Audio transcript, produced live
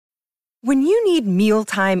When you need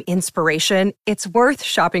mealtime inspiration, it's worth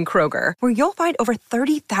shopping Kroger, where you'll find over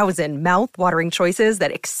 30,000 mouth-watering choices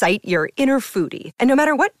that excite your inner foodie. And no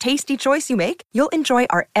matter what tasty choice you make, you'll enjoy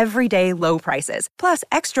our everyday low prices, plus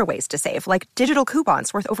extra ways to save, like digital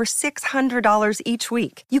coupons worth over $600 each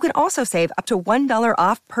week. You can also save up to $1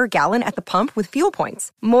 off per gallon at the pump with fuel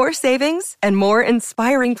points. More savings and more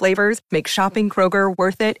inspiring flavors make shopping Kroger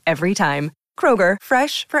worth it every time. Kroger,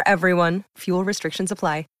 fresh for everyone. Fuel restrictions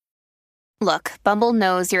apply. Look, Bumble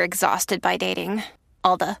knows you're exhausted by dating.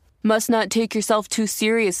 All the, must not take yourself too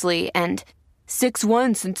seriously, and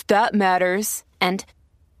 6'1" since that matters, and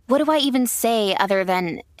what do I even say other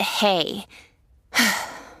than, hey?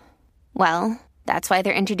 Well, that's why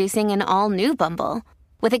they're introducing an all-new Bumble,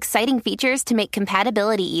 with exciting features to make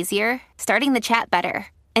compatibility easier, starting the chat better,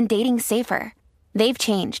 and dating safer. They've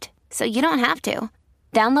changed, so you don't have to.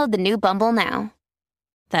 Download the new Bumble now.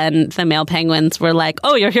 Then the male penguins were like,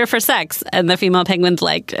 oh, you're here for sex. And the female penguin's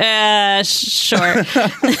like, sure.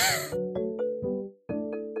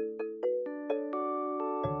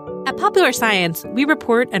 At Popular Science, we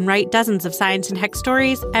report and write dozens of science and tech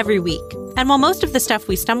stories every week. And while most of the stuff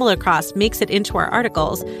we stumble across makes it into our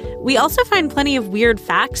articles, we also find plenty of weird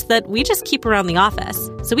facts that we just keep around the office.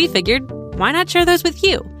 So we figured, why not share those with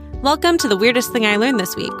you? Welcome to The Weirdest Thing I Learned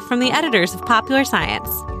This Week from the editors of Popular Science.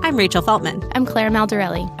 I'm Rachel Feltman. I'm Claire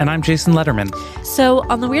Maldarelli. And I'm Jason Letterman. So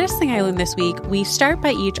on The Weirdest Thing I Learned This Week, we start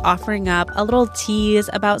by each offering up a little tease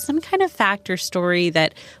about some kind of fact or story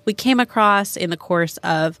that we came across in the course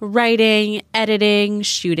of writing, editing,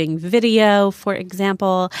 shooting video, for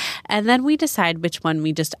example. And then we decide which one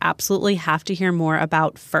we just absolutely have to hear more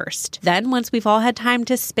about first. Then once we've all had time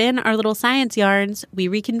to spin our little science yarns, we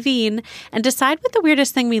reconvene and decide what the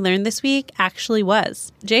weirdest thing we learned this week actually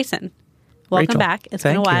was. Jason, welcome Rachel, back. It's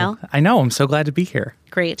been a while. You. I know. I'm so glad to be here.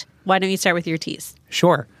 Great. Why don't you start with your tease?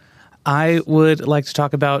 Sure. I would like to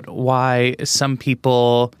talk about why some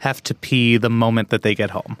people have to pee the moment that they get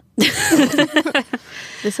home.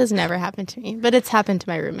 This has never happened to me, but it's happened to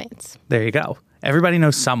my roommates. There you go. Everybody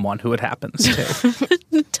knows someone who it happens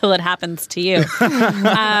to. Till it happens to you.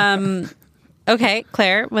 Okay,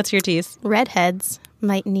 Claire, what's your tease? Redheads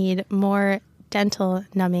might need more dental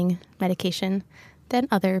numbing medication than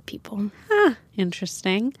other people.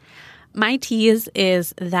 Interesting. My tease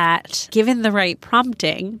is that given the right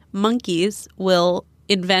prompting, monkeys will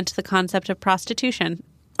invent the concept of prostitution.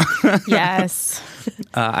 Yes.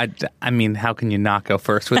 I mean, how can you not go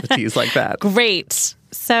first with a tease like that? Great.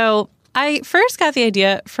 So I first got the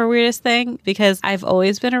idea for Weirdest Thing because I've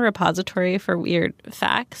always been a repository for weird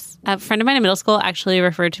facts. A friend of mine in middle school actually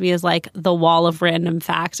referred to me as like the wall of random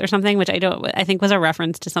facts or something, which I think was a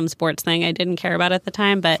reference to some sports thing I didn't care about at the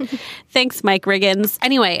time. But thanks, Mike Riggins.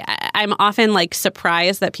 Anyway, I'm often like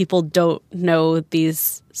surprised that people don't know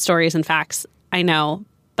these stories and facts. I know,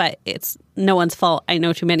 but it's no one's fault. I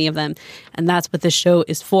know too many of them, and that's what this show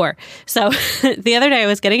is for. So the other day I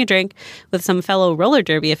was getting a drink with some fellow roller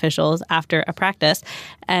derby officials after a practice,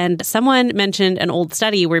 and someone mentioned an old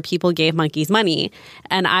study where people gave monkeys money,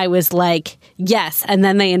 and I was like, yes, and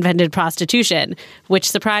then they invented prostitution, which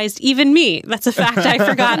surprised even me. That's a fact I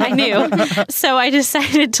forgot I knew. So I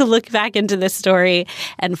decided to look back into this story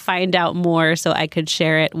and find out more so I could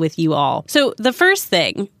share it with you all. So the first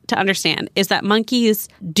thing to understand is that monkeys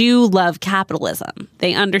do love capitalism.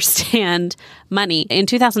 They understand money. In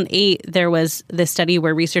 2008, there was this study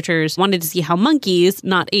where researchers wanted to see how monkeys,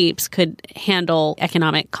 not apes, could handle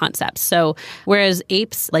economic concepts. So whereas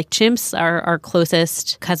apes, like chimps, are our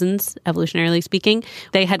closest cousins, evolutionarily speaking,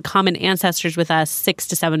 they had common ancestors with us 6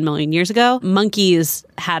 to 7 million years ago. Monkeys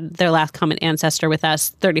had their last common ancestor with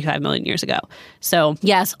us 35 million years ago. So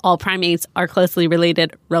yes, all primates are closely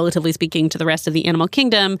related, relatively speaking, to the rest of the animal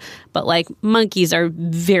kingdom, but like monkeys are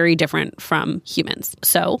very different from humans.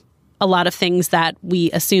 So a lot of things that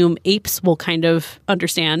we assume apes will kind of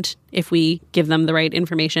understand if we give them the right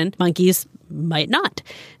information, monkeys might not.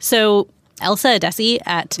 So Elsa Adesi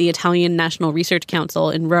at the Italian National Research Council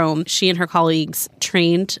in Rome, she and her colleagues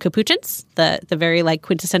trained capuchins, the very like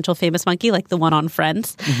quintessential famous monkey, like the one on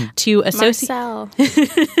Friends, to associate...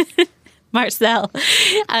 Marcel,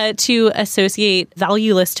 to associate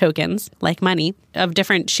valueless tokens, like money, of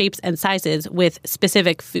different shapes and sizes with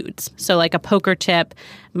specific foods. So like a poker chip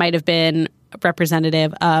might have been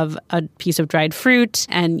representative of a piece of dried fruit,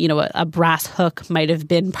 and, you know, a brass hook might have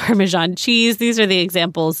been Parmesan cheese. These are the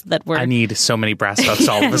examples that were... I need so many brass hooks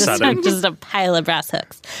all of a sudden. Just a pile of brass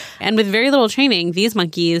hooks. And with very little training, these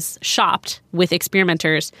monkeys shopped with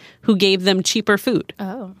experimenters who gave them cheaper food.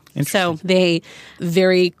 Oh. So they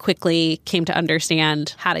very quickly came to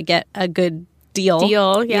understand how to get a good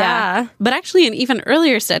Deal, yeah. But actually, an even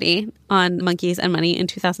earlier study on monkeys and money in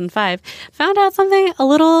 2005 found out something a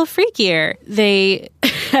little freakier.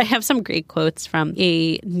 I have some great quotes from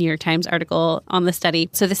a New York Times article on the study.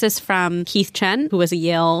 So this is from Keith Chen, who was a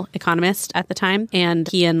Yale economist at the time, and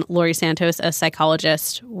he and Laurie Santos, a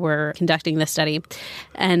psychologist, were conducting this study.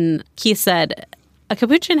 And Keith said, a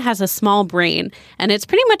capuchin has a small brain, and it's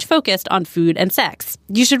pretty much focused on food and sex.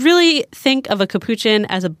 You should really think of a capuchin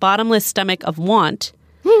as a bottomless stomach of want.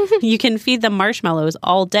 You can feed them marshmallows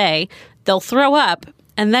all day. They'll throw up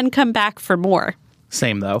and then come back for more.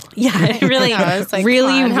 Same, though. Yeah, really,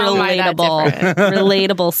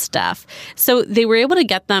 relatable stuff. So they were able to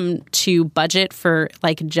get them to budget for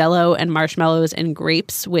like Jell-O and marshmallows and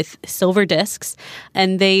grapes with silver discs,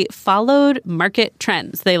 and they followed market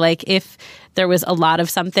trends. They if there was a lot of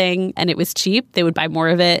something and it was cheap, they would buy more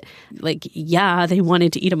of it. They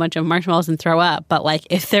wanted to eat a bunch of marshmallows and throw up, but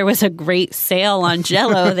if there was a great sale on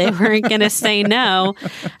Jell-O, they weren't going to say no.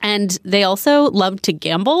 And they also loved to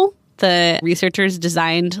gamble. The researchers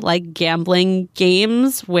designed gambling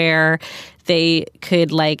games where they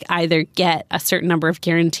could either get a certain number of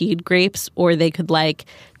guaranteed grapes, or they could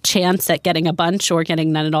chance at getting a bunch or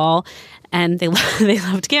getting none at all. And they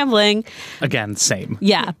loved gambling. Again, same.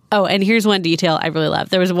 Yeah. Oh, and here's one detail I really love.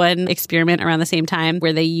 There was one experiment around the same time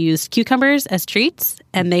where they used cucumbers as treats,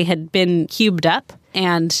 and they had been cubed up.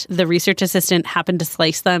 And the research assistant happened to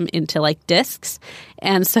slice them into discs.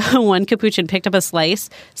 And so one capuchin picked up a slice,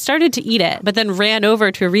 started to eat it, but then ran over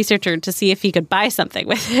to a researcher to see if he could buy something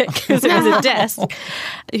with it because it was a disc.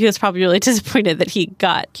 He was probably really disappointed that he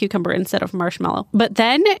got cucumber instead of marshmallow. But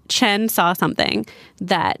then Chen saw something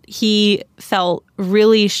that he felt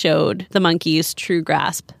really showed the monkey's true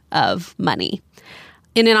grasp of money.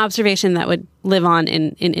 In an observation that would live on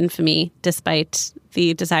in infamy, despite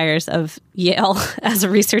the desires of Yale as a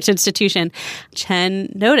research institution,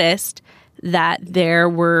 Chen noticed that there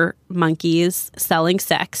were monkeys selling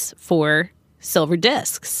sex for silver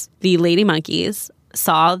discs. The lady monkeys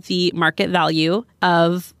saw the market value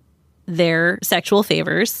of their sexual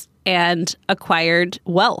favors and acquired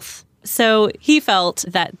wealth. So he felt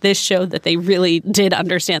that this showed that they really did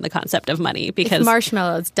understand the concept of money because if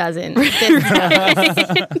marshmallows doesn't.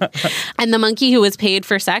 And the monkey who was paid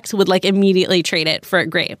for sex would immediately trade it for a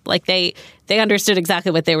grape. They understood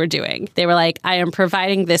exactly what they were doing. They were like, I am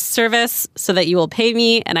providing this service so that you will pay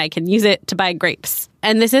me and I can use it to buy grapes.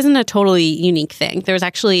 And this isn't a totally unique thing. There was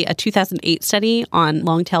actually a 2008 study on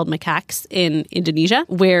long-tailed macaques in Indonesia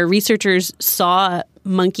where researchers saw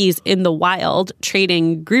monkeys in the wild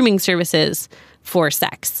trading grooming services for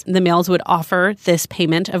sex. The males would offer this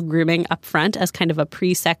payment of grooming up front as kind of a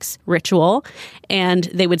pre-sex ritual, and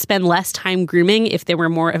they would spend less time grooming if there were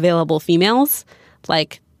more available females.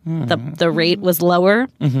 The rate was lower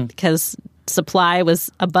because supply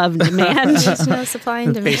was above demand. There's no supply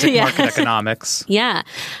and demand. Basic market economics. Yeah.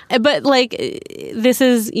 But this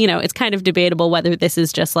is, it's kind of debatable whether this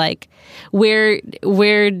is just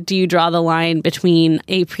where do you draw the line between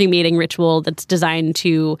a pre-mating ritual that's designed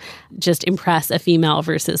to just impress a female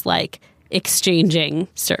versus exchanging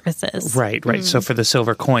services. Right. So for the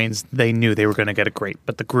silver coins, they knew they were going to get a grape,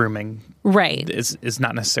 but the grooming is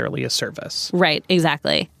not necessarily a service. Right,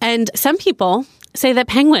 exactly. And some people say that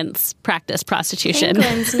penguins practice prostitution.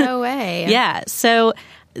 Penguins, no way. Yeah. So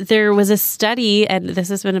there was a study, and this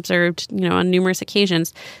has been observed, on numerous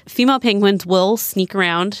occasions. Female penguins will sneak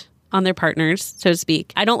around on their partners, so to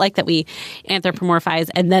speak. I don't like that we anthropomorphize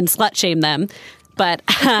and then slut shame them, but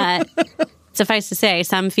suffice to say,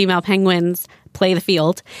 some female penguins play the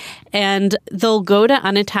field, and they'll go to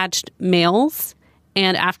unattached males,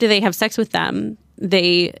 and after they have sex with them,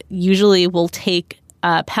 they usually will take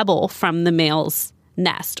a pebble from the male's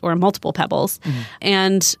nest or multiple pebbles.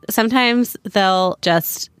 And sometimes they'll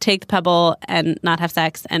just take the pebble and not have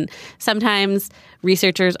sex. And sometimes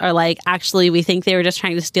researchers are like, actually, we think they were just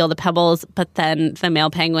trying to steal the pebbles. But then the male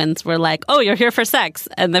penguins were like, oh, you're here for sex.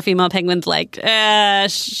 And the female penguin's like,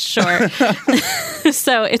 sure.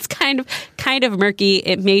 So it's kind of murky.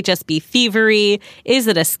 It may just be thievery. Is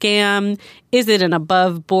it a scam? Is it an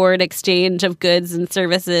above board exchange of goods and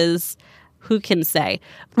services? Who can say?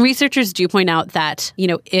 Researchers do point out that,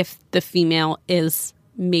 if the female is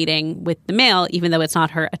mating with the male, even though it's not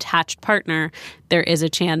her attached partner, there is a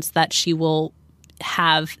chance that she will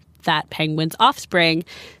have that penguin's offspring.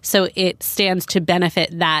 So it stands to benefit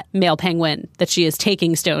that male penguin that she is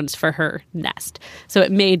taking stones for her nest. So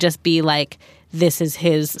it may just be this is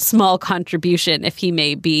his small contribution if he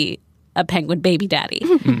may be a penguin baby daddy,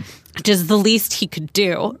 which is the least he could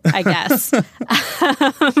do, I guess.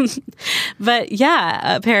 But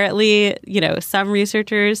yeah, apparently, some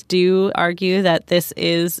researchers do argue that this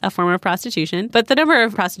is a form of prostitution, but the number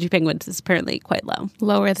of prostitute penguins is apparently quite low.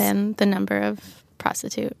 Lower than the number of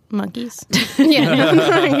prostitute monkeys.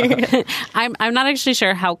 I'm not actually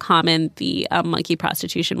sure how common the monkey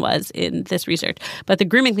prostitution was in this research, but the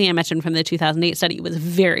grooming thing I mentioned from the 2008 study was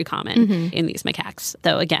very common in these macaques.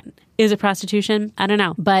 Though, again, is it prostitution? I don't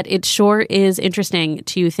know. But it sure is interesting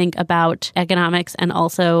to think about economics and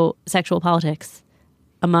also sexual politics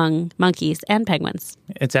among monkeys and penguins.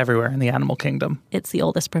 It's everywhere in the animal kingdom. It's the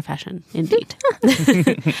oldest profession, indeed.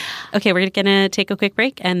 Okay, we're going to take a quick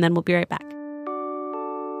break, and then we'll be right back.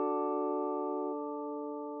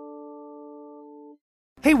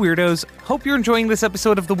 Hey Weirdos, hope you're enjoying this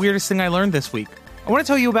episode of The Weirdest Thing I Learned This Week. I want to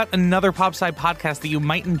tell you about another PopSci podcast that you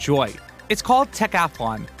might enjoy. It's called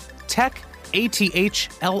Techathlon. Tech,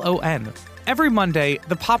 A-T-H-L-O-N. Every Monday,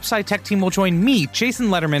 the PopSci Tech team will join me, Jason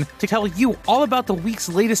Letterman, to tell you all about the week's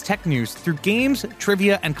latest tech news through games,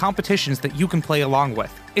 trivia, and competitions that you can play along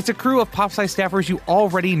with. It's a crew of PopSci staffers you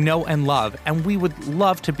already know and love, and we would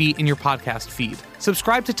love to be in your podcast feed.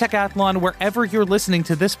 Subscribe to Techathlon wherever you're listening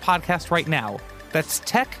to this podcast right now. That's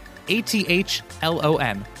Tech,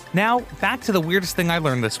 A-T-H-L-O-N. Now, back to the weirdest thing I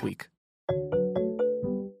learned this week.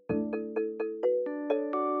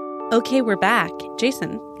 Okay, we're back.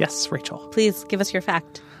 Jason. Yes, Rachel. Please give us your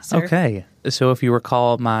fact, sir. Okay. So if you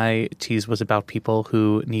recall, my tease was about people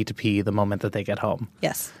who need to pee the moment that they get home.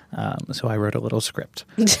 Yes. So I wrote a little script.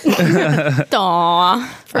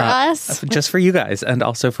 Aw, for us? Just for you guys, and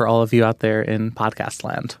also for all of you out there in podcast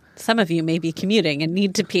land. Some of you may be commuting and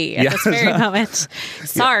need to pee at this very moment.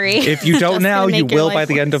 Sorry. If you don't now, you will by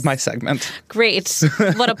the end worse. of my segment. Great.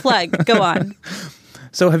 What a plug. Go on.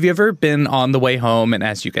 So have you ever been on the way home, and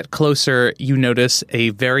as you get closer, you notice a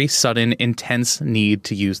very sudden, intense need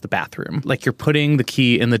to use the bathroom? Like you're putting the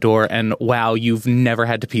key in the door, and wow, you've never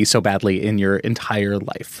had to pee so badly in your entire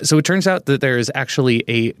life. So it turns out that there is actually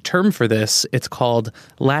a term for this. It's called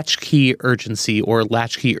latchkey urgency or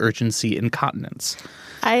latchkey urgency incontinence.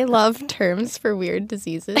 I love terms for weird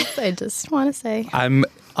diseases. I just want to say. I'm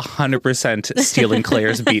 100% stealing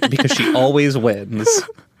Claire's beat because she always wins.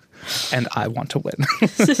 And I want to win.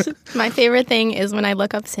 My favorite thing is when I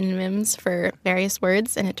look up synonyms for various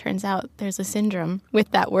words and it turns out there's a syndrome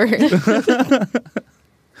with that word.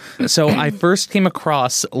 So I first came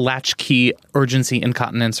across latchkey urgency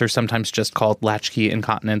incontinence, or sometimes just called latchkey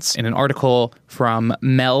incontinence, in an article from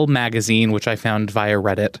Mel Magazine, which I found via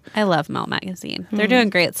Reddit. I love Mel Magazine. They're doing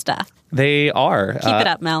great stuff. They are. Keep it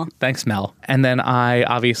up, Mel. Thanks, Mel. And then I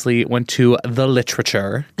obviously went to the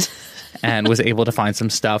literature and was able to find some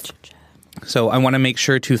stuff. So I want to make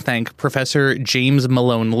sure to thank Professor James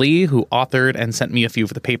Malone Lee, who authored and sent me a few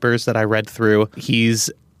of the papers that I read through. He's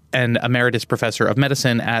an emeritus professor of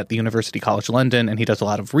medicine at the University College London, and he does a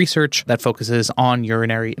lot of research that focuses on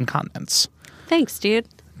urinary incontinence. Thanks, dude.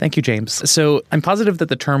 Thank you, James. So I'm positive that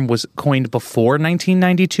the term was coined before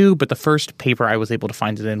 1992, but the first paper I was able to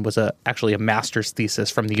find it in was actually a master's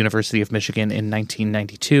thesis from the University of Michigan in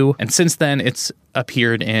 1992. And since then, it's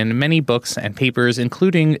appeared in many books and papers,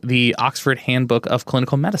 including the Oxford Handbook of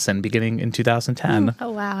Clinical Medicine beginning in 2010. Oh,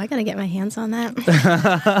 wow. I got to get my hands on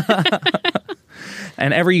that.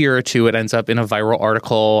 And every year or two, it ends up in a viral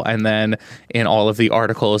article and then in all of the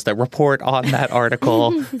articles that report on that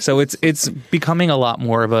article. So it's becoming a lot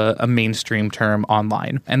more of a mainstream term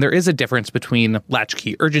online. And there is a difference between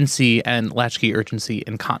latchkey urgency and latchkey urgency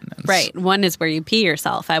incontinence. Right. One is where you pee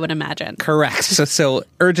yourself, I would imagine. Correct. So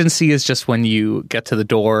urgency is just when you get to the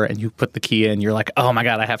door and you put the key in, you're like, oh my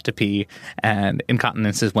God, I have to pee. And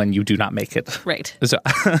incontinence is when you do not make it. Right. So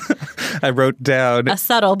I wrote down... A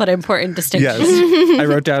subtle but important distinction. Yes. I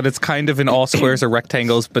wrote down it's kind of an all squares are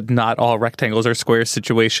rectangles, but not all rectangles are squares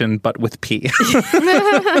situation, but with P.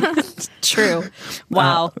 True.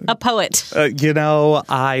 Wow. A poet.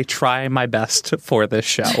 I try my best for this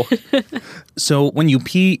show. So when you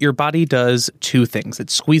pee, your body does two things. It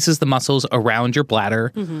squeezes the muscles around your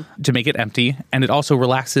bladder to make it empty, and it also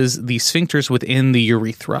relaxes the sphincters within the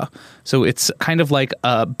urethra. So it's kind of like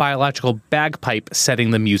a biological bagpipe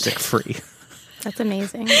setting the music free. That's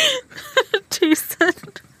amazing. Jason.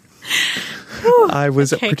 I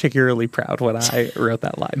was particularly proud when I wrote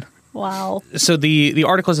that line. Wow. So the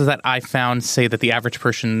articles that I found say that the average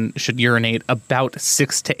person should urinate about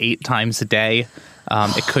 6 to 8 times a day.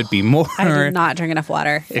 It could be more. I do not drink enough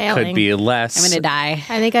water. It could be less. I'm going to die.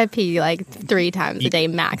 I think I pee like 3 times a day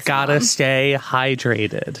max. Gotta stay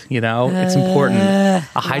hydrated. It's important. A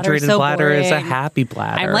hydrated bladder is a happy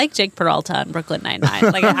bladder. I'm like Jake Peralta on Brooklyn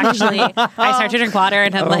Nine-Nine. Like, actually, I start to drink water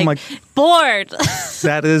and I'm bored.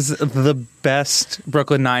 That is the best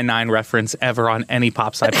Brooklyn Nine-Nine reference ever on any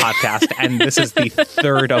PopSci podcast. And this is the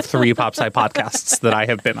 3rd of 3 PopSci podcasts that I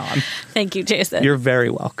have been on. Thank you, Jason. You're very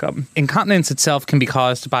welcome. Incontinence itself can be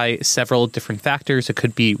caused by several different factors. It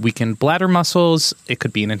could be weakened bladder muscles. It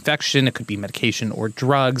could be an infection. It could be medication or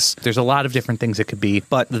drugs. There's a lot of different things it could be.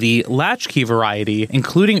 But the latchkey variety,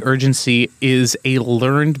 including urgency, is a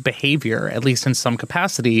learned behavior, at least in some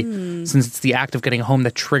capacity, since it's the act of getting home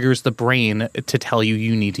that triggers the brain to tell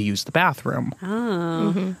you need to use the bathroom.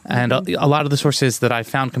 Oh. And a lot of the sources that I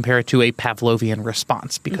found compare it to a Pavlovian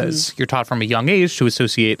response because you're taught from a young age to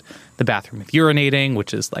associate the bathroom with urinating,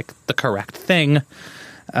 which is like the correct thing.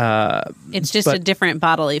 It's just a different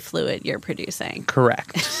bodily fluid you're producing.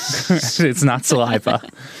 Correct. It's not saliva.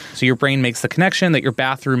 So your brain makes the connection that your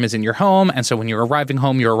bathroom is in your home. And so when you're arriving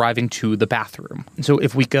home, you're arriving to the bathroom. So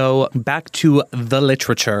if we go back to the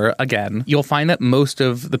literature again, you'll find that most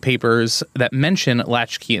of the papers that mention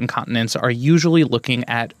latchkey incontinence are usually looking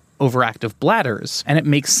at overactive bladders. And it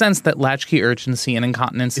makes sense that latchkey urgency and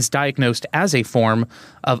incontinence is diagnosed as a form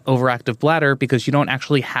of overactive bladder because you don't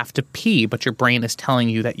actually have to pee, but your brain is telling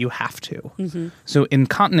you that you have to. So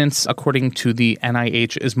incontinence, according to the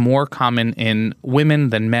NIH, is more common in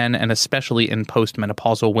women than men, and especially in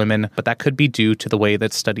postmenopausal women. But that could be due to the way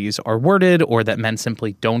that studies are worded or that men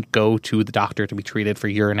simply don't go to the doctor to be treated for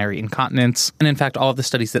urinary incontinence. And in fact, all of the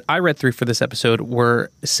studies that I read through for this episode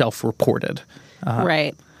were self-reported.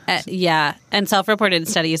 Right. Yeah. And self-reported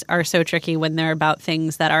studies are so tricky when they're about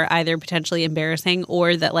things that are either potentially embarrassing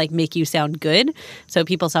or that like make you sound good. So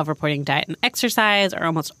people self-reporting diet and exercise are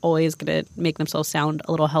almost always going to make themselves sound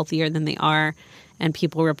a little healthier than they are. And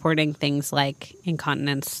people reporting things like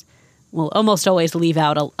incontinence will almost always leave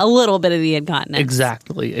out a little bit of the incontinence.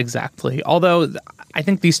 Exactly. Although I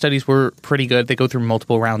think these studies were pretty good. They go through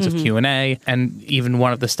multiple rounds of Q&A, and even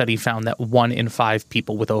one of the study found that 1 in 5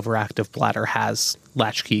 people with overactive bladder has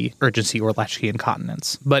latchkey urgency or latchkey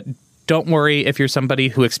incontinence. But don't worry if you're somebody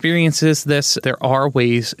who experiences this. There are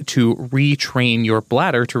ways to retrain your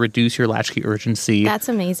bladder to reduce your latchkey urgency. That's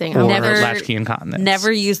amazing. Or latchkey incontinence.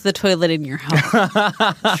 Never use the toilet in your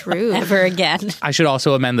home. True. Ever again. I should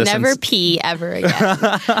also amend this. Never pee ever again.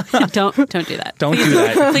 Don't do that. Don't do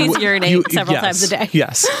that. Please urinate several times a day.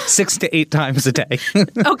 Yes. 6 to 8 times a day.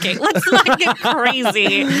 Okay, let's not get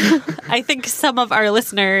crazy. I think some of our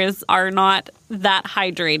listeners are not that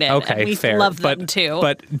hydrated. Okay, and we fair. love them too.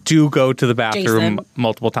 But do go to the bathroom Jason.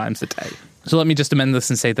 multiple times a day. So let me just amend this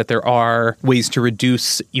and say that there are ways to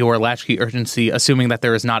reduce your latchkey urgency, assuming that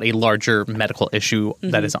there is not a larger medical issue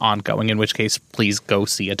that is ongoing, in which case, please go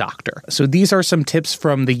see a doctor. So these are some tips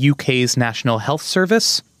from the UK's National Health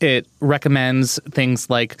Service. It recommends things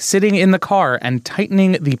like sitting in the car and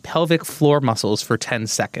tightening the pelvic floor muscles for 10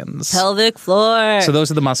 seconds. Pelvic floor. So those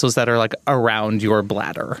are the muscles that are like around your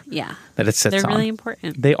bladder. Yeah. That it sits on. They're really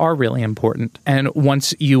important. They are really important. And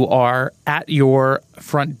once you are at your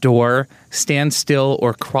front door, stand still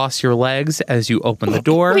or cross your legs as you open the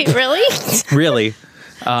door. Wait, really? Really.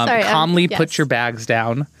 Sorry, calmly yes. put your bags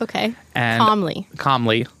down. Okay. And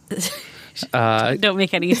Calmly. Don't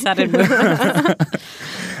make any sudden movements.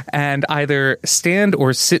 And either stand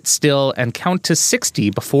or sit still and count to 60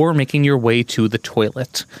 before making your way to the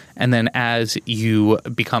toilet. And then as you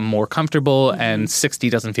become more comfortable and 60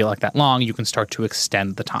 doesn't feel like that long, you can start to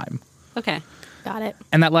extend the time. Okay. Got it.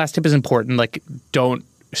 And that last tip is important. Like, don't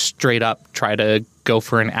straight up try to go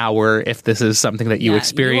for an hour if this is something that you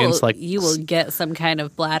experience. You will get some kind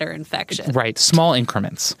of bladder infection. Right. Small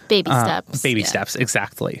increments. Baby steps. Baby steps,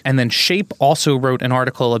 exactly. And then Shape also wrote an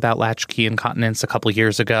article about latchkey incontinence a couple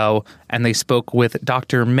years ago, and they spoke with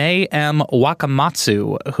Dr. Mei M.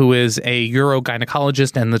 Wakamatsu, who is a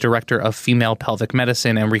urogynecologist and the director of female pelvic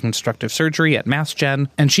medicine and reconstructive surgery at MassGen.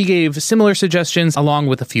 And she gave similar suggestions along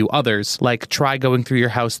with a few others, like try going through your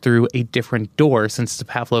house through a different door, since it's a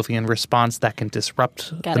Pavlovian response that can disrupt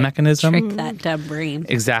the mechanism. Trick that dumb brain.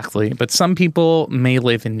 Exactly. But some people may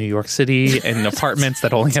live in New York City in apartments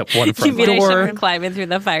that only have one front You mean door. I shouldn't climb in through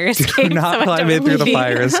the fire escape? Do not climb in through the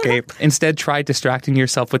fire escape. Instead, try distracting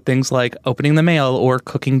yourself with things like opening the mail or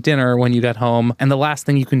cooking dinner when you get home. And the last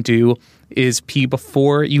thing you can do is pee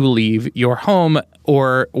before you leave your home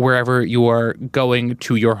or wherever you are going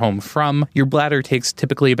to your home from. Your bladder takes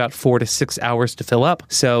typically about 4 to 6 hours to fill up.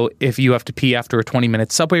 So if you have to pee after a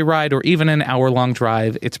 20-minute subway ride or even an hour-long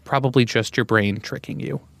drive, it's probably just your brain tricking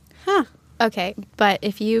you. Huh. Okay, but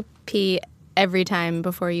if you pee every time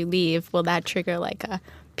before you leave, will that trigger like a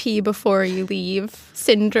pee before you leave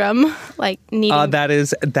syndrome? Like needing that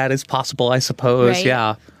is possible, I suppose. Right?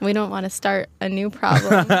 Yeah. We don't want to start a new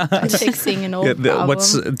problem by fixing an old problem.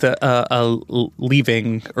 What's the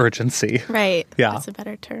leaving urgency? Right. Yeah. That's a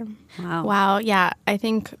better term. Wow. Yeah. I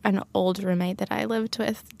think an old roommate that I lived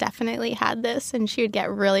with definitely had this, and she would get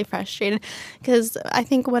really frustrated because I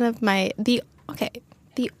think one of the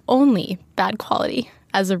only bad quality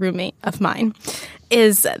as a roommate of mine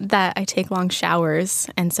is that I take long showers.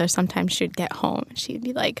 And so sometimes she'd get home and she'd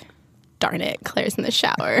be like, darn it, Claire's in the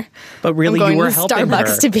shower. But really, I'm going you were to helping Starbucks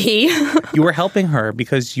her. to pee. You were helping her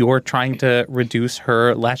because you were trying to reduce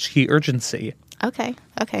her latchkey urgency. Okay.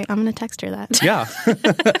 I'm going to text her that. Yeah.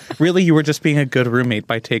 Really, you were just being a good roommate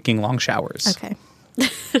by taking long showers. Okay.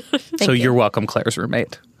 So you're welcome, Claire's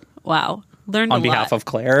roommate. Wow. Learned On a behalf lot. of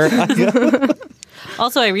Claire.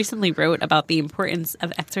 Also, I recently wrote about the importance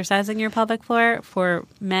of exercising your pelvic floor for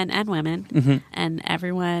men and women and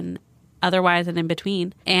everyone otherwise and in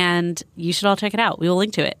between. And you should all check it out. We will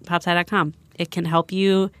link to it, popsci.com. It can help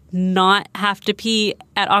you not have to pee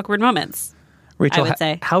at awkward moments. Rachel, I would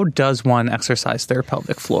say. how does one exercise their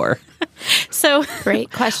pelvic floor? So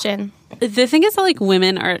Great question. the thing is that like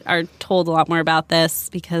women are told a lot more about this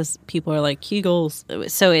because people are like Kegels.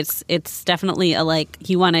 So it's definitely a like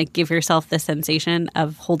you want to give yourself the sensation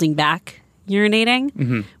of holding back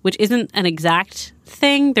urinating, which isn't an exact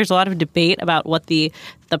thing. There's a lot of debate about what the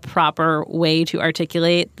proper way to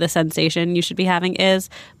articulate the sensation you should be having is,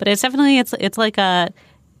 but it's definitely it's like a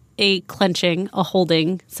clenching, a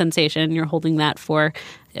holding sensation. You're holding that for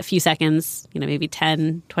a few seconds, maybe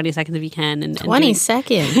 10, 20 seconds if you can. And 20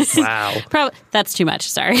 seconds. Wow. That's too much.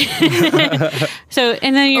 Sorry. So,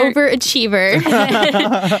 and then you're Overachiever.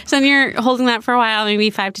 so then you're holding that for a while,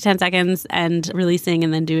 maybe 5 to 10 seconds, and releasing,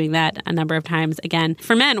 and then doing that a number of times again.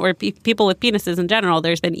 For men or people with penises in general,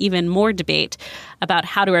 there's been even more debate about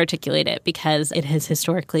how to articulate it because it has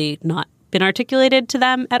historically not been articulated to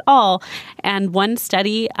them at all. And one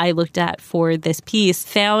study I looked at for this piece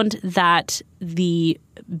found that the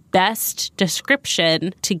best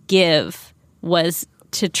description to give was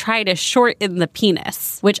to try to shorten the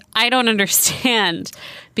penis, which I don't understand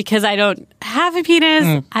because I don't have a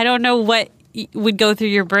penis. I don't know what would go through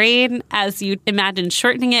your brain as you imagine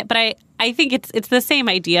shortening it. But I think it's the same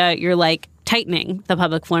idea. You're like tightening the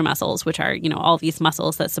pelvic floor muscles, which are, all these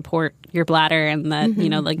muscles that support your bladder and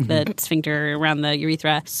the, like the sphincter around the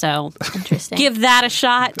urethra. So Interesting. give that a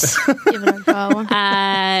shot. Give it a go.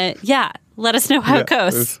 Yeah. Let us know how it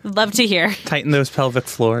goes. Love to hear. Tighten those pelvic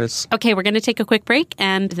floors. Okay, we're going to take a quick break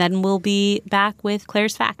and then we'll be back with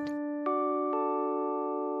Claire's Fact.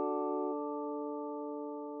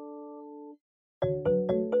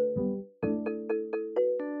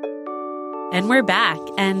 And we're back.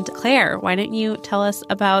 And Claire, why don't you tell us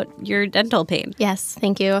about your dental pain? Yes,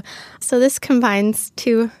 thank you. So this combines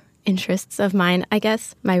two interests of mine. I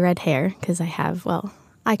guess my red hair, because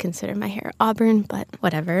I consider my hair auburn, but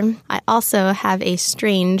whatever. I also have a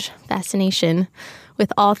strange fascination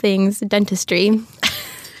with all things dentistry.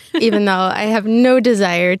 Even though I have no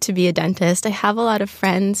desire to be a dentist, I have a lot of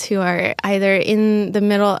friends who are either in the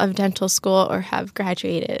middle of dental school or have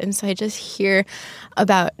graduated. And so I just hear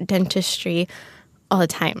about dentistry all the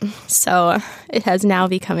time. So it has now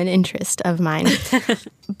become an interest of mine.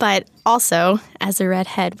 But also, as a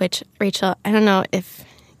redhead, which, Rachel, I don't know if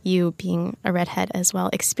you being a redhead as well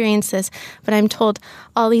experience this, but I'm told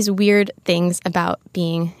all these weird things about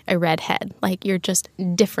being a redhead. Like you're just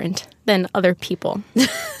different than other people.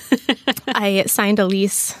 I signed a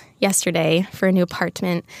lease yesterday for a new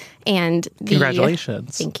apartment and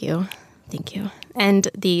Congratulations. Thank you. And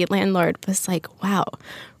the landlord was like, wow,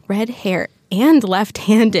 red hair and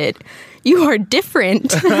left-handed. You are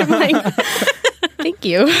different. I'm like, thank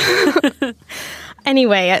you.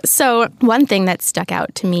 Anyway, so one thing that stuck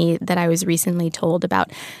out to me that I was recently told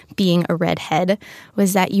about being a redhead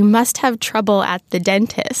was that you must have trouble at the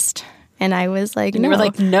dentist. And I was like, no. You were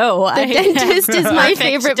like, no. The dentist is my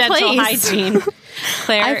favorite dental place. hygiene.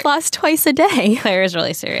 Claire, I floss twice a day. Claire is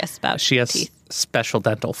really serious about She has teeth. special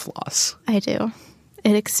dental floss. I do.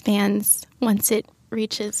 It expands once it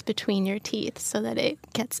reaches between your teeth so that it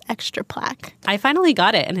gets extra plaque. I finally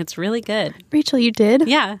got it, and it's really good. Rachel, you did?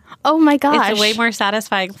 Yeah. Oh my gosh. It's a way more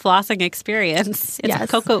satisfying flossing experience. It's Yes.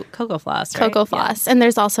 cocoa floss, right? Cocoa floss. And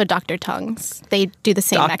there's also Dr. Tongues. They do the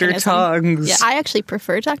same Dr. mechanism. Tongues. Yeah, I actually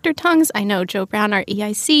prefer Dr. Tongues. I know Joe Brown, our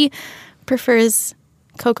EIC, prefers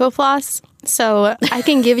cocoa floss. So I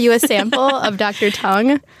can give you a sample of Dr.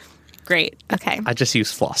 Tongue. great. Okay. I just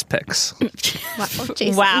use floss picks. Wow,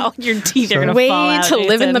 Jason. Wow, your teeth are going to Way fall out, to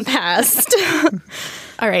live in the Jason. past.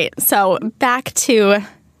 All right, so back to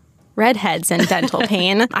redheads and dental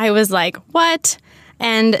pain. I was like, what?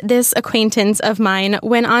 And this acquaintance of mine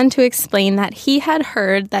went on to explain that he had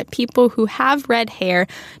heard that people who have red hair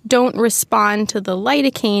don't respond to the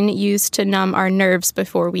lidocaine used to numb our nerves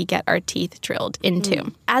before we get our teeth drilled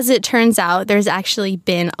into. As it turns out, there's actually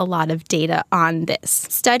been a lot of data on this.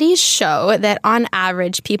 Studies show that on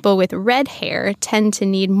average, people with red hair tend to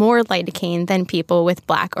need more lidocaine than people with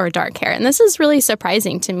black or dark hair. And this is really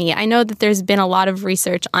surprising to me. I know that there's been a lot of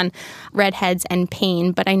research on redheads and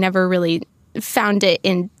pain, but I never really found it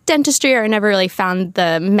in dentistry, or I never really found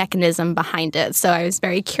the mechanism behind it. So I was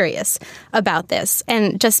very curious about this.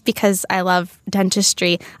 And just because I love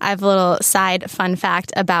dentistry, I have a little side fun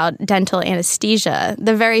fact about dental anesthesia.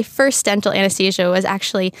 The very first dental anesthesia was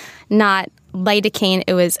actually not lidocaine,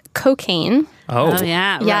 it was cocaine. Oh,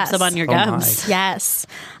 yeah. It Yes. rubs up on your Oh, my. gums. Yes.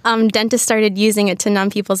 Dentists started using it to numb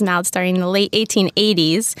people's mouths starting in the late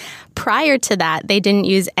 1880s. Prior to that, they didn't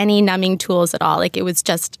use any numbing tools at all. Like, it was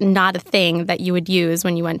just not a thing that you would use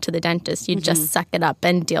when you went to the dentist. You'd just suck it up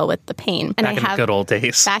and deal with the pain. And Back in the good old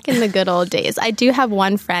days. Back in the good old days. I do have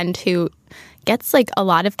one friend who gets like a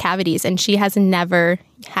lot of cavities, and she has never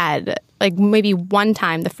had, like, maybe one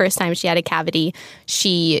time, the first time she had a cavity,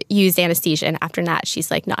 she used anesthesia, and after that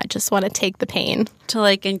she's like, no, I just want to take the pain. To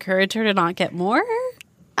like encourage her to not get more?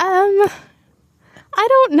 I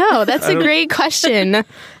don't know. That's a great question.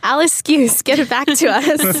 Alice Skews, get it back to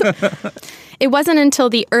us. It wasn't until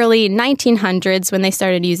the early 1900s when they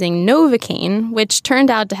started using Novocaine, which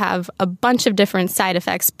turned out to have a bunch of different side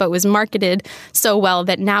effects, but was marketed so well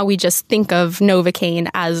that now we just think of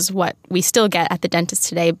Novocaine as what we still get at the dentist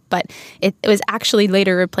today. But it was actually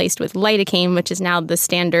later replaced with lidocaine, which is now the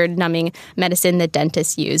standard numbing medicine that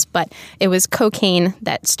dentists use. But it was cocaine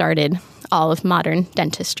that started all of modern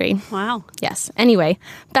dentistry. Wow. Yes. Anyway,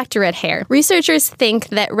 back to red hair. Researchers think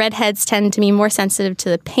that redheads tend to be more sensitive to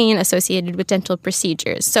the pain associated with dental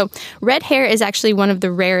procedures. So red hair is actually one of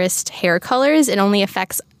the rarest hair colors. It only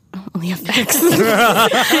affects.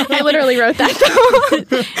 I literally wrote that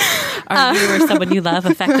down. Are you or someone you love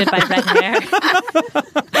affected by red hair?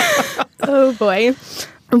 Oh, boy.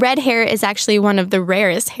 Red hair is actually one of the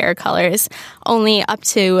rarest hair colors. Only up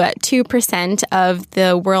to 2% of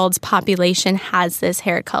the world's population has this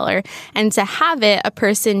hair color. And to have it, a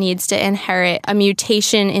person needs to inherit a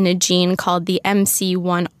mutation in a gene called the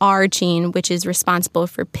MC1R gene, which is responsible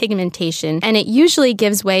for pigmentation. And it usually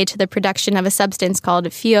gives way to the production of a substance called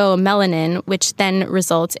pheomelanin, which then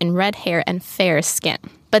results in red hair and fair skin.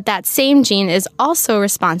 But that same gene is also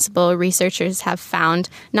responsible, researchers have found,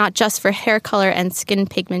 not just for hair color and skin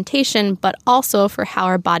pigmentation, but also for how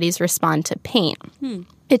our bodies respond to pain.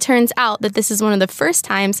 It turns out that this is one of the first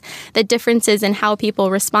times that differences in how people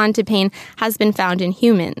respond to pain has been found in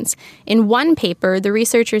humans. In one paper, the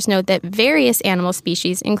researchers note that various animal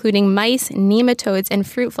species, including mice, nematodes, and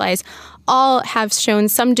fruit flies, all have shown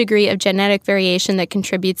some degree of genetic variation that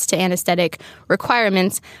contributes to anesthetic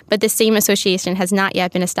requirements, but the same association has not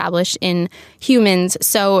yet been established in humans.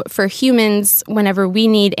 So for humans, whenever we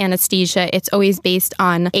need anesthesia, it's always based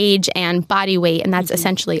on age and body weight, and that's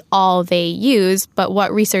essentially all they use. But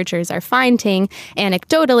what researchers are finding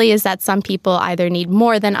anecdotally is that some people either need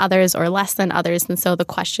more than others or less than others, and so the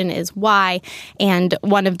question is why, and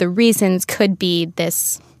one of the reasons could be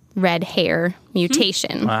this red hair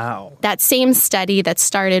mutation. Wow. That same study that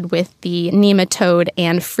started with the nematode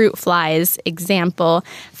and fruit flies example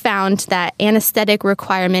found that anesthetic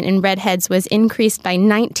requirement in redheads was increased by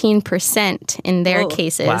 19% in their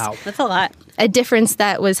cases. Wow. That's a lot. A difference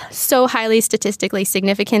that was so highly statistically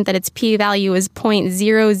significant that its p-value is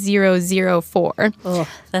 0.0004. Oh,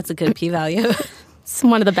 that's a good p-value. It's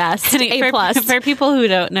one of the best. A+. For people who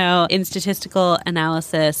don't know, in statistical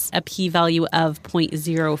analysis, a p-value of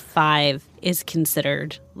 0.05 is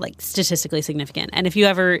considered like statistically significant. And if you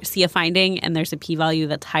ever see a finding and there's a p-value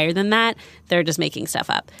that's higher than that, they're just making stuff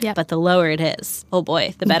up. Yep. But the lower it is, oh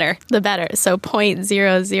boy, the better. The better. So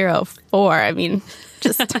 0.004. I mean,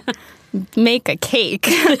 just make a cake.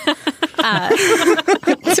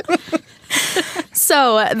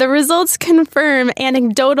 So the results confirm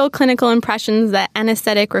anecdotal clinical impressions that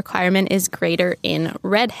anesthetic requirement is greater in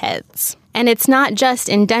redheads. And it's not just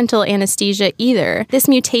in dental anesthesia either. This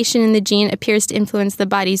mutation in the gene appears to influence the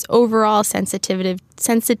body's overall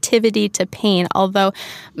sensitivity to pain, although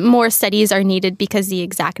more studies are needed because the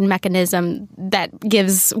exact mechanism that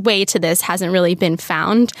gives way to this hasn't really been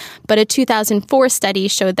found. But a 2004 study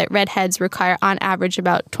showed that redheads require on average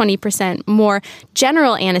about 20% more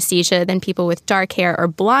general anesthesia than people with dark hair or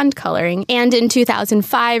blonde coloring. And in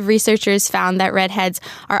 2005, researchers found that redheads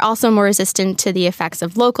are also more resistant to the effects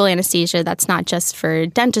of local anesthesia. That's not just for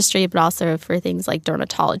dentistry, but also for things like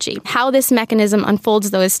dermatology. How this mechanism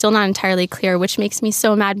unfolds, though, is still not entirely clear, which makes me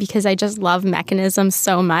so mad because I just love mechanisms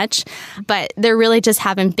so much. But there really just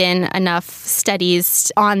haven't been enough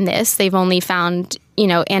studies on this. They've only found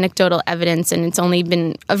anecdotal evidence, and it's only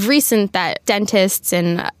been of recent that dentists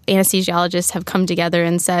and anesthesiologists have come together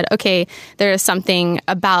and said, okay, there is something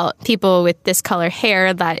about people with this color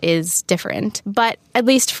hair that is different. But at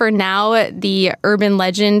least for now, the urban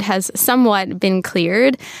legend has somewhat been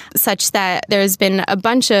cleared, such that there's been a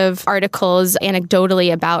bunch of articles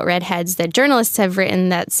anecdotally about redheads that journalists have written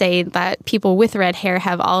that say that people with red hair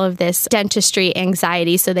have all of this dentistry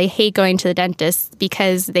anxiety, so they hate going to the dentist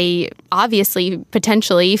because they obviously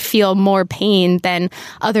potentially feel more pain than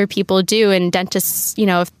other people do. And dentists,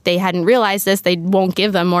 if they hadn't realized this, they won't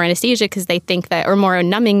give them more anesthesia because they think that, or more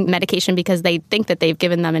numbing medication because they think that they've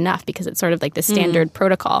given them enough, because it's sort of like the standard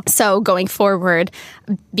protocol. So going forward,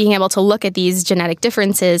 being able to look at these genetic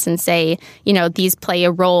differences and say, these play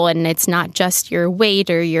a role, and it's not just your weight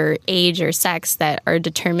or your age or sex that are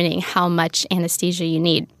determining how much anesthesia you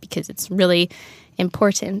need, because it's really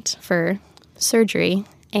important for surgery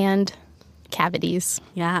and cavities.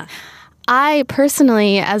 Yeah. I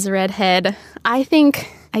personally, as a redhead, I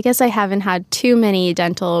guess I haven't had too many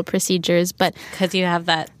dental procedures, but because you have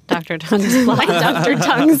that Dr. Tongue's flaws. my Dr.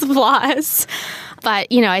 Tongue's flaws. But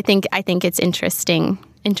I think it's interesting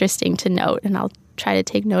to note, and I'll try to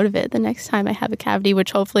take note of it the next time I have a cavity,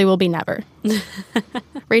 which hopefully will be never.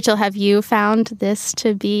 Rachel, have you found this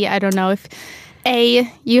to be? I don't know if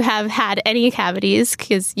you have had any cavities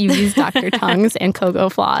because you use Dr. Tongue's and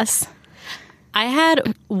Kogo floss. I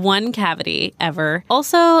had one cavity ever.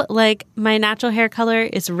 Also, my natural hair color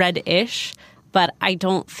is reddish, but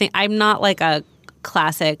I'm not like a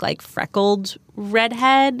classic freckled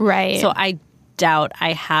redhead. Right. So I doubt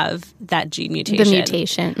I have that gene mutation. The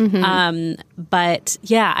mutation. Mm-hmm. But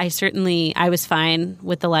yeah, I was fine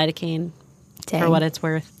with the lidocaine. Dang. For what it's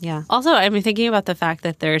worth. Yeah. Also, I'm thinking about the fact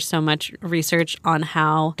that there's so much research on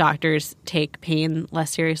how doctors take pain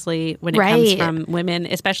less seriously when it comes from women,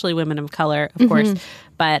 especially women of color, of course,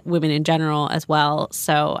 but women in general as well.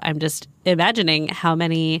 So I'm just imagining how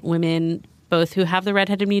many women, both who have the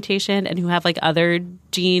redheaded mutation and who have other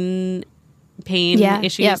gene pain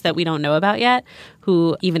issues that we don't know about yet,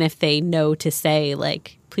 who, even if they know to say,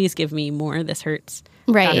 please give me more, this hurts.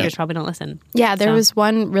 Right. Doctors probably don't listen. Yeah, there was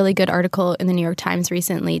one really good article in the New York Times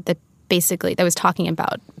recently that was talking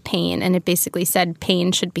about pain, and it basically said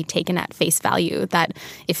pain should be taken at face value, that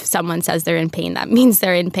if someone says they're in pain, that means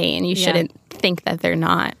they're in pain. You shouldn't think that they're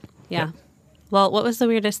not. Yeah. Well, what was the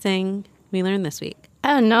weirdest thing we learned this week? I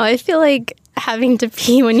don't know. I feel like having to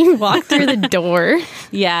pee when you walk through the door.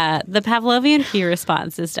 Yeah, the Pavlovian pee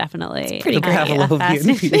response is definitely pretty great.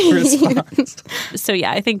 Pavlovian pee response. So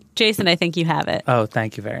yeah, I think you have it. Oh,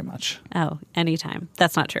 thank you very much. Oh, anytime.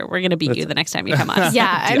 That's not true. We're going to beat you the next time you come on.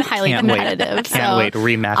 Yeah, I'm highly competitive. Can't wait to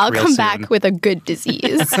rematch. I'll come soon. back with a good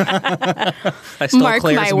disease. I stole Mark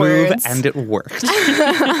Claire's my move, words. and it worked.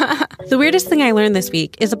 The Weirdest Thing I Learned This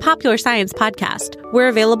Week is a popular science podcast. We're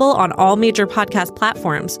available on all major podcast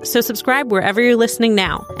platforms, so subscribe wherever you're listening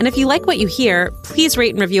now. And if you like what you hear, please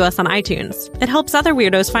rate and review us on iTunes. It helps other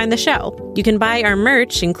weirdos find the show. You can buy our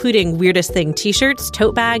merch, including Weirdest Thing t-shirts,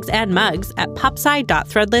 tote bags, and mugs at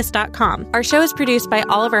popsci.threadless.com. Our show is produced by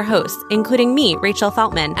all of our hosts, including me, Rachel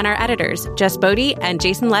Feltman, and our editors, Jess Bodie and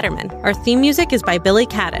Jason Letterman. Our theme music is by Billy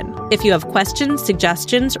Cadden. If you have questions,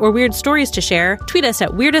 suggestions, or weird stories to share, tweet us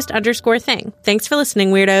at weirdest_thing. Thanks for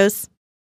listening, weirdos.